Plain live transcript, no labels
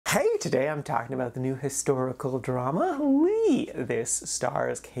Hey, today I'm talking about the new historical drama, Lee. This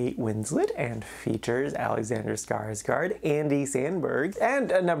stars Kate Winslet and features Alexander Skarsgård, Andy Samberg,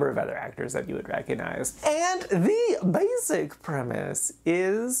 and a number of other actors that you would recognize. And the basic premise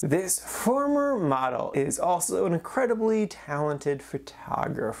is this former model is also an incredibly talented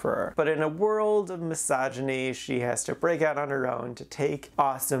photographer. But in a world of misogyny, she has to break out on her own to take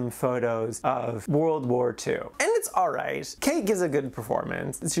awesome photos of World War II. And it's alright. Kate gives a good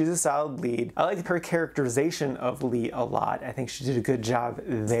performance. She's a solid lead. I like her characterization of Lee a lot. I think she did a good job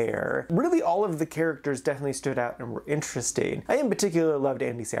there. Really, all of the characters definitely stood out and were interesting. I in particular loved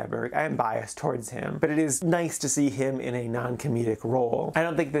Andy Samberg. I am biased towards him, but it is nice to see him in a non-comedic role. I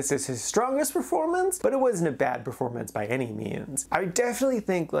don't think this is his strongest performance, but it wasn't a bad performance by any means. I definitely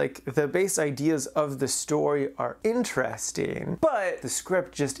think like the base ideas of the story are interesting, but the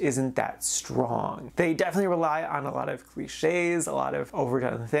script just isn't that strong. They definitely rely on a lot of cliches, a lot of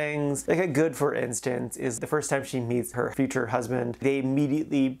overdone things. Like a good, for instance, is the first time she meets her future husband, they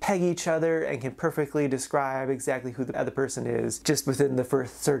immediately peg each other and can perfectly describe exactly who the other person is just within the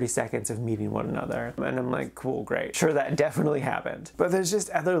first 30 seconds of meeting one another. And I'm like, cool, great. Sure, that definitely happened. But there's just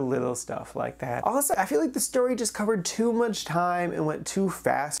other little stuff like that. Also, I feel like the story just covered too much time and went too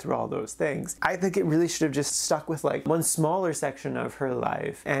fast through all those things. I think it really should have just stuck with like one smaller section of her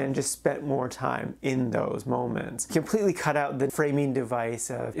life and just spent more time in those moments. Completely cut out the framing device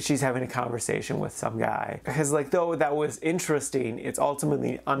of she's having a conversation with some guy. Because like, though that was interesting, it's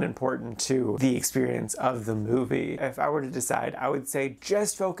ultimately unimportant to the experience of the movie. If I were to decide, I would say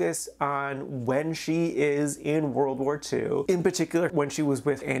just focus on when she is in World War II, in particular when she was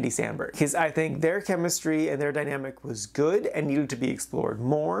with Andy Samberg. Because I think their chemistry and their dynamic was good and needed to be explored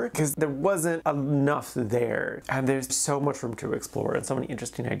more, because there wasn't enough there. And there's so much room to explore and so many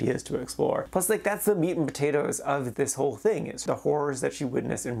interesting ideas to explore. Plus, like, that's the meat and potatoes of this whole thing, is the horrors that she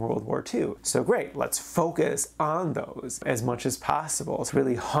witnessed in World War II. So great, let's focus on those as much as possible to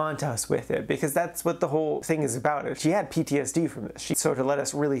really haunt us with it, because that's what the whole thing is about. She had PTSD from this. So to let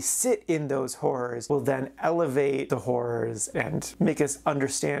us really sit in those horrors will then elevate the horrors and make us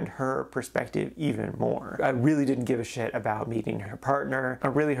understand her perspective even more. I really didn't give a shit about meeting her partner,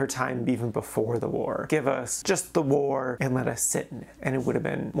 or really her time even before the war. Give us just the war and let us sit in it, and it would have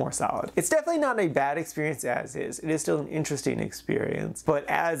been more solid. It's definitely not a bad experience as is. It is still an interesting experience, but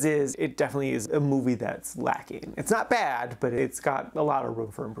as is, it definitely is a movie that's lacking. It's not bad, but it's got a lot of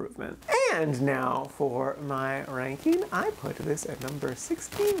room for improvement. And now for my ranking, I put this at number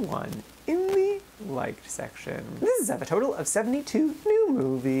 61 in the liked section. This is a total of 72 new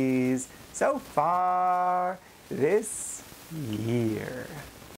movies so far this year.